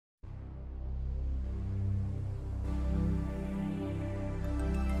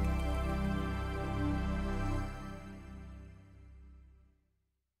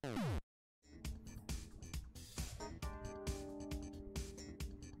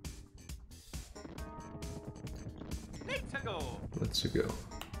Let's go.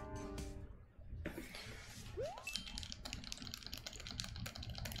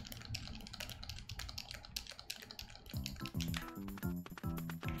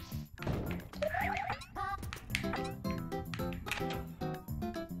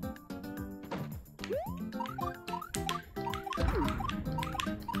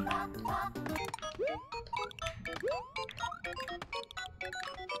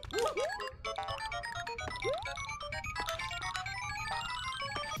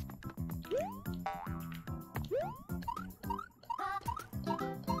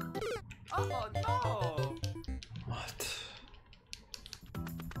 Oh no! What?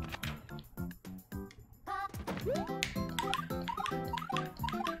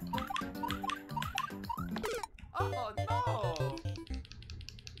 Oh no!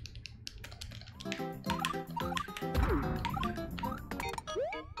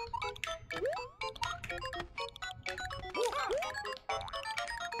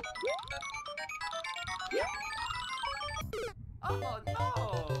 Oh no!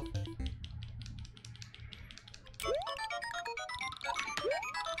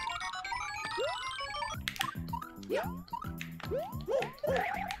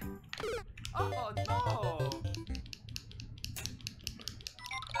 Oh no!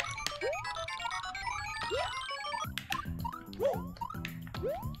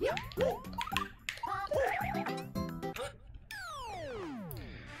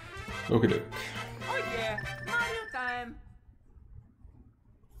 Okie doke. Oh yeah, Mario time!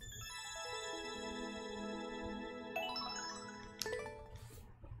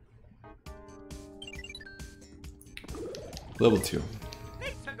 Level 2.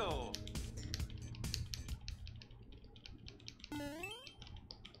 Let's go!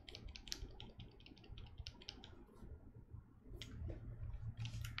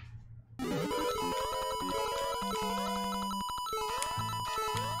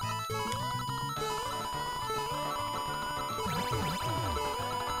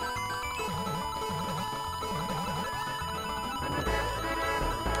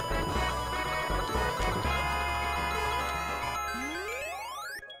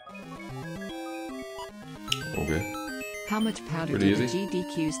 Okay. How much powder Pretty do the easy.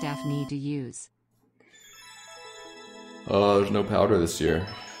 GDQ staff need to use? There's no powder this year.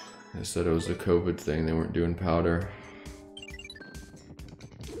 They said it was a COVID thing. They weren't doing powder.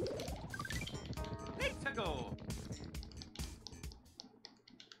 Let's go!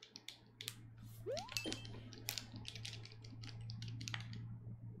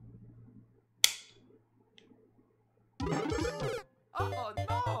 Oh no!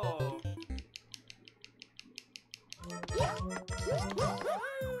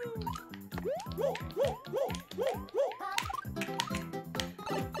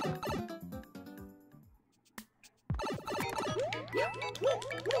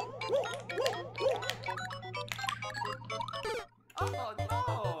 Oh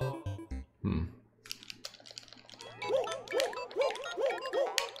no! Hmm.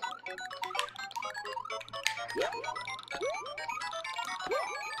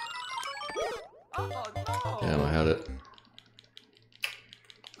 Oh no! Damn, I had it.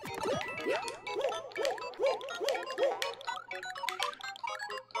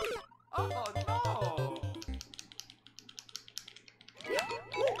 Oh no!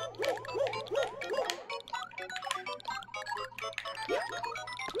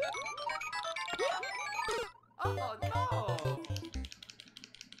 Oh no! Oh no!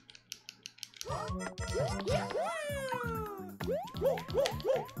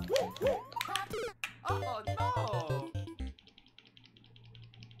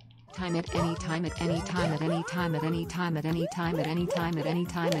 Time at any time at any time at any time at any time at any time at any time at any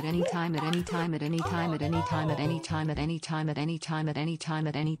time at any time at any time at any time at any time at any time at any time at any time at any time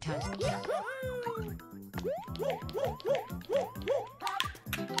at any time.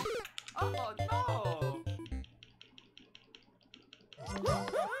 Oh no!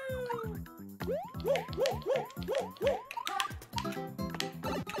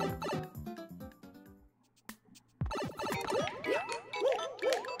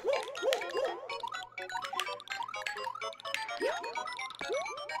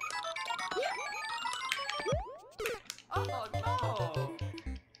 Oh no!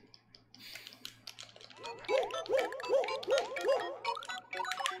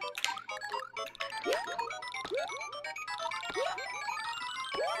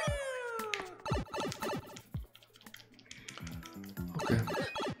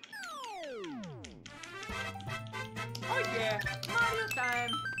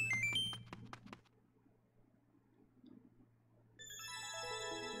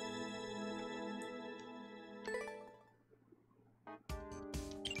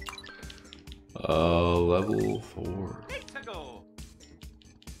 Level 4. Pixago.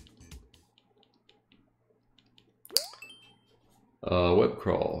 Web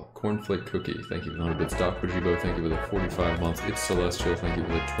crawl, cornflake cookie, thank you for the 100 bits. Doc Jibo, thank you for the 45 months. It's Celestial, thank you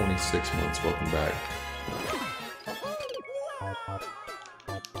for the 26 months. Welcome back.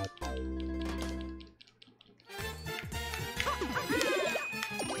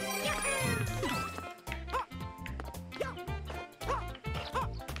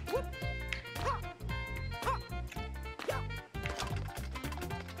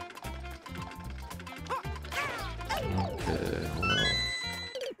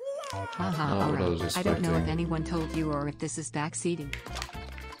 I don't know if anyone told you or if this is backseating.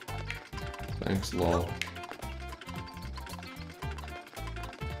 Thanks, lol.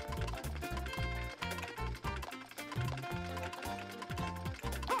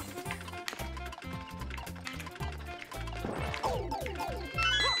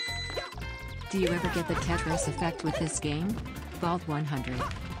 Do you ever get the Tetris effect with this game? Bald 100.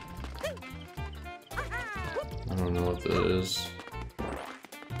 I don't know what that is.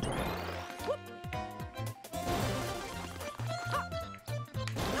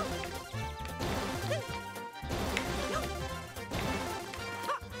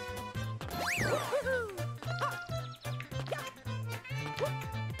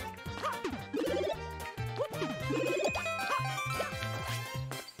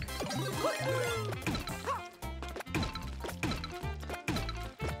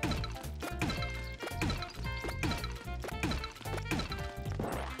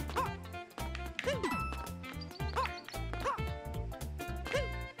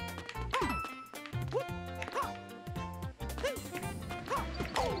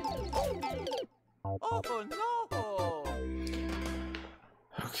 Oh no!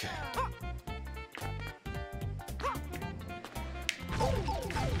 Okay.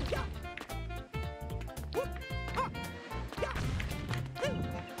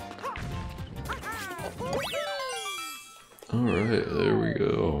 Alright, there we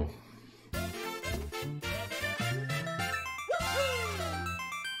go.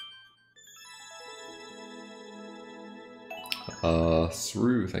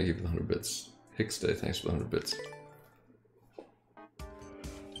 Sru, thank you for the 100 bits. Hicks Day, thanks for the 100 bits.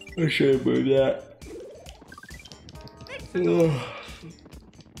 I should move that.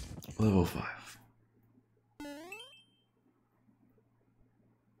 Level 5. I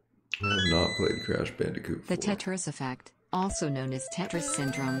have not played Crash Bandicoot 4. The Tetris effect, also known as Tetris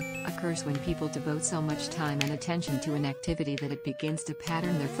syndrome, occurs when people devote so much time and attention to an activity that it begins to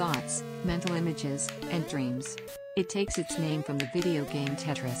pattern their thoughts, mental images, and dreams. It takes its name from the video game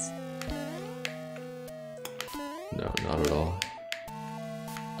Tetris. No, not at all.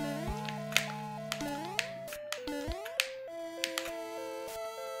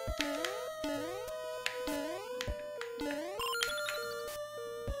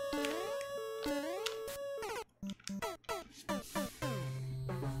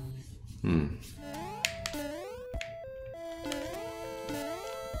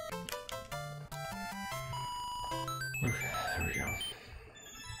 Okay, there we go.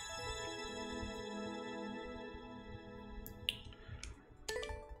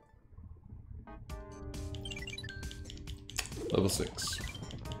 Level 6.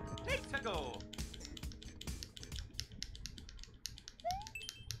 Pixago.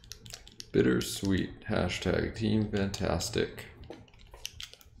 Bittersweet. Hashtag Team Fantastic.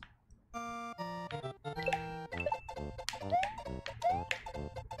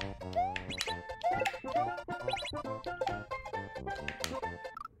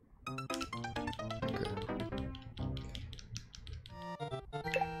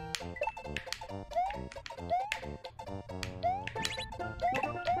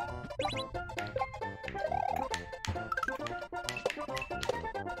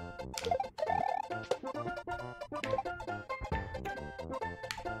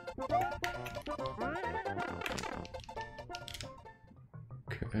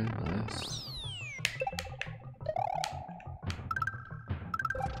 Okay, nice.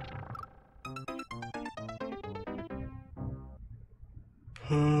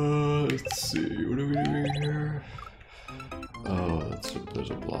 Let's see, what are we doing here? Oh, there's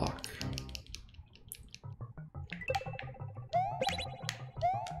a block.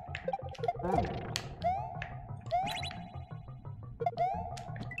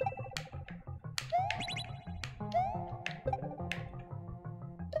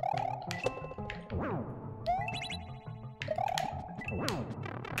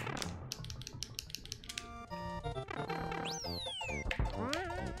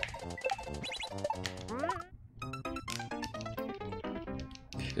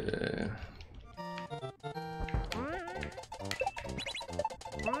 Okay.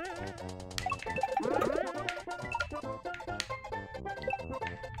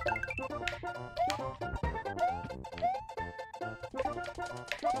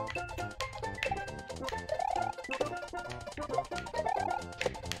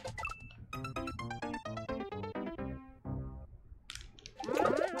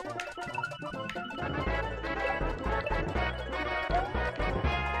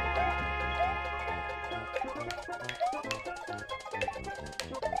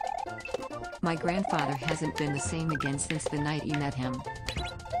 My grandfather hasn't been the same again since the night you met him.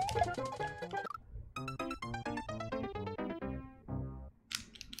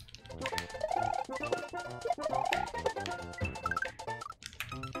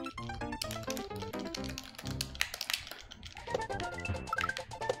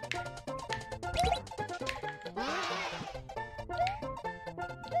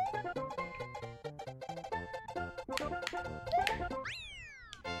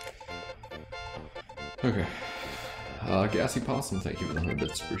 Okay. Gassy Possum, thank you for the 100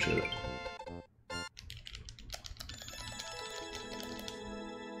 bits, appreciate it.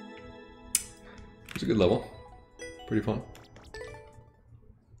 It's a good level. Pretty fun.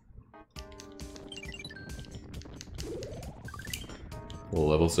 Well,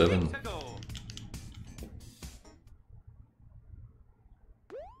 level 7. To go.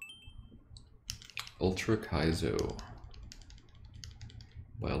 Ultra Kaizo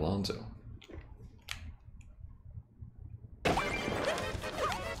by Alonzo.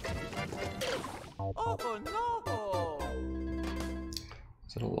 Oh no!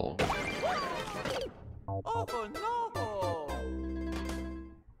 Is that a long? Oh no!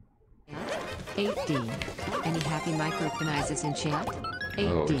 8D. Any happy micropenizes in chat? 8D.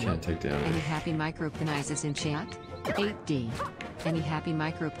 Oh, we can't take down. Any happy micropenizes in chat? 8D. Any happy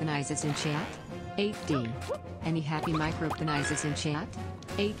micropenizes in chat? 8D. Any happy micropenizes in chat?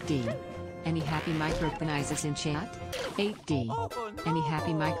 8D. Any happy micropenizes in chat? 8D. Any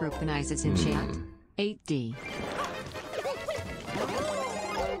happy micropenizes in chat? 8D.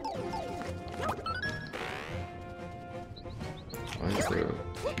 Why is there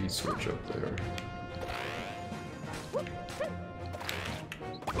a key switch up there?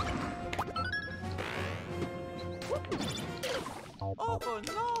 Oh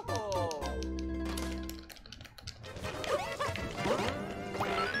no!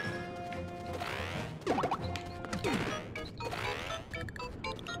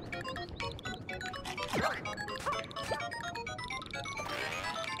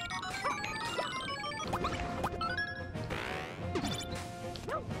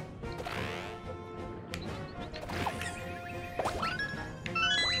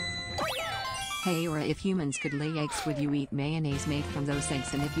 Hey, or if humans could lay eggs, would you eat mayonnaise made from those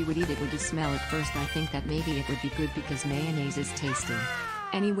eggs? And if you would eat it, would you smell it first? I think that maybe it would be good because mayonnaise is tasty.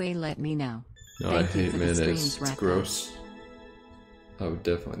 Anyway, let me know. No, Thank I you hate for the mayonnaise. streams, It's Rapper. gross. I would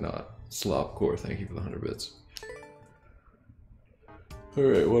definitely not. Slopcore, thank you for the 100 bits.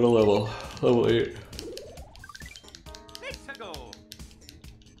 Alright, what a level. Level 8. To go.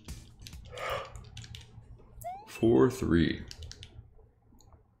 4-3.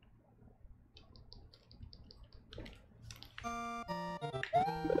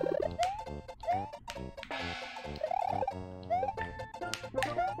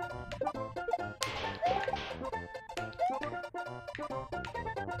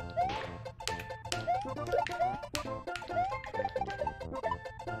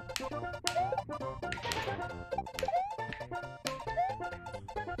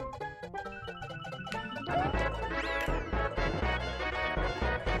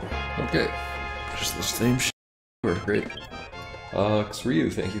 Okay, just the same shit. Great. Ryu,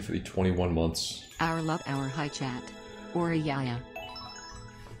 thank you for the 21 months. Our love, our high chat. Or a yaya.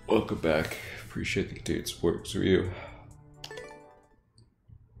 Welcome back. Appreciate the continued support, Ryu.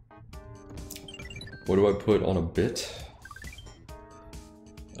 What do I put on a bit?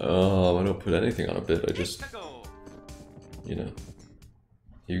 I don't put anything on a bit. I just, To go. you know,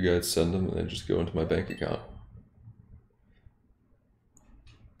 you guys send them and they just go into my bank account.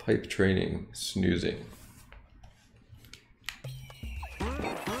 Pipe training, snoozing.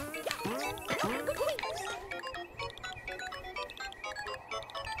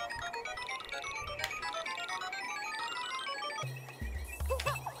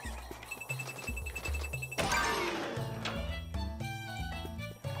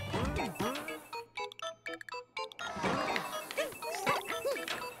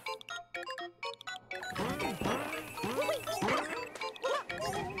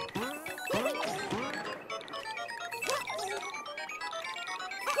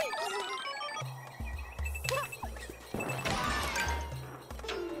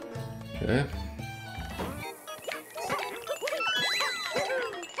 Okay.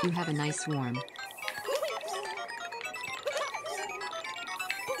 You have a nice swarm.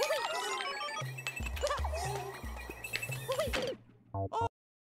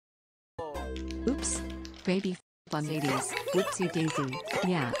 Baby on ladies. Whoopsie daisy.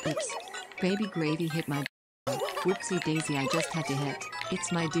 Yeah, oops. Baby gravy hit my whoopsie daisy, I just had to hit.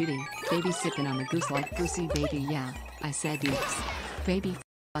 It's my duty. Baby sipping on the goose like goosey baby, yeah. I said oops. Baby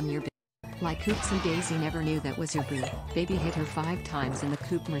on your like oopsie daisy, never knew that was your boo. Baby hit her 5 times in the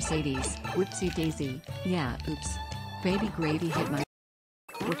coupe Mercedes. Whoopsie daisy. Yeah, oops. Baby gravy hit my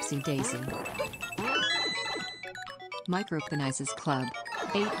whoopsie daisy. Micropenises Club.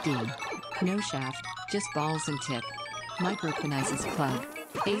 8D. No shaft, just balls and tip. Micropenises Club.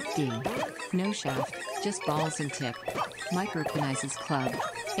 8D. No shaft, just balls and tip. Micropenises Club.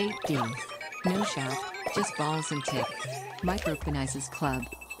 8D. No shaft, just balls and tip. Micropenises Club.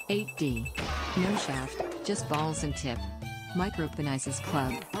 8D. No shaft, just balls and tip. Micropenises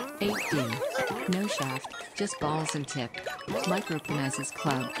Club. 8D. No shaft, just balls and tip. Micropenises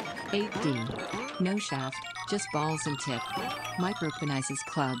Club. 8D. No shaft, just balls and tip. Micropenises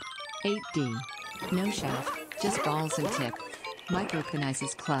Club. 8D. No shaft, just balls and tip.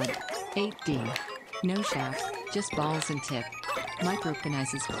 Micropenises Club. 8D. No shaft, just balls and tip.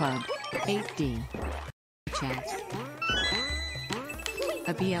 Micropenises Club. 8D. Chat.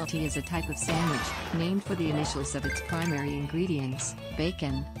 A BLT is a type of sandwich, named for the initials of its primary ingredients,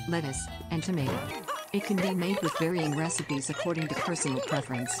 bacon, lettuce, and tomato. It can be made with varying recipes according to personal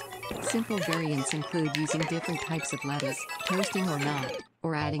preference. Simple variants include using different types of lettuce, toasting or not,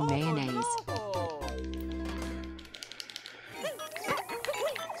 or adding mayonnaise.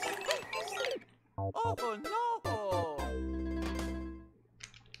 Oh no!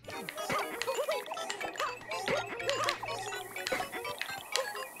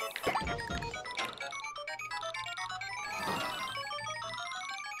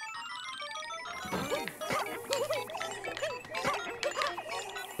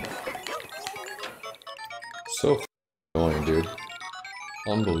 So annoying, dude.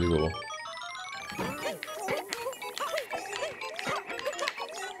 Unbelievable.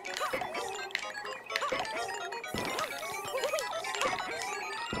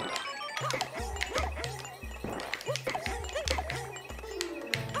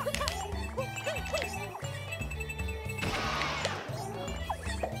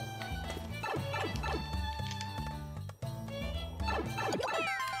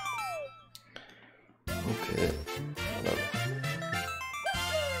 Okay.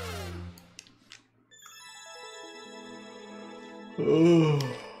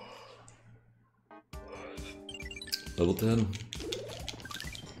 Level 10.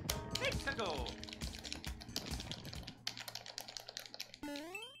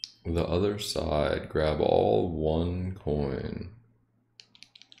 The other side, grab all 1 coin.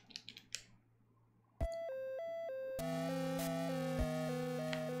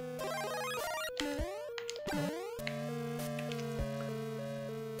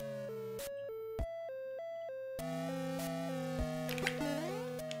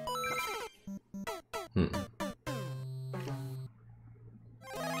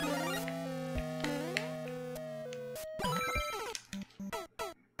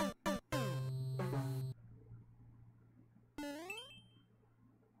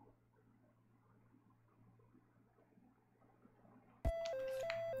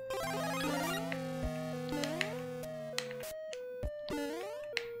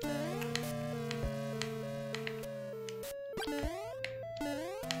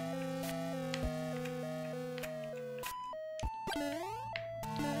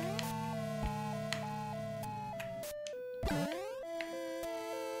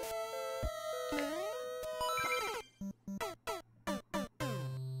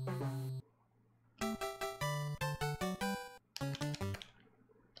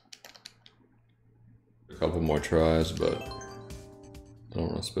 A couple more tries, but I don't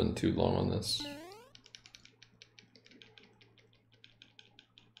want to spend too long on this.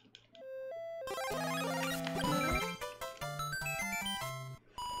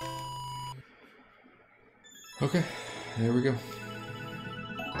 Okay, there we go.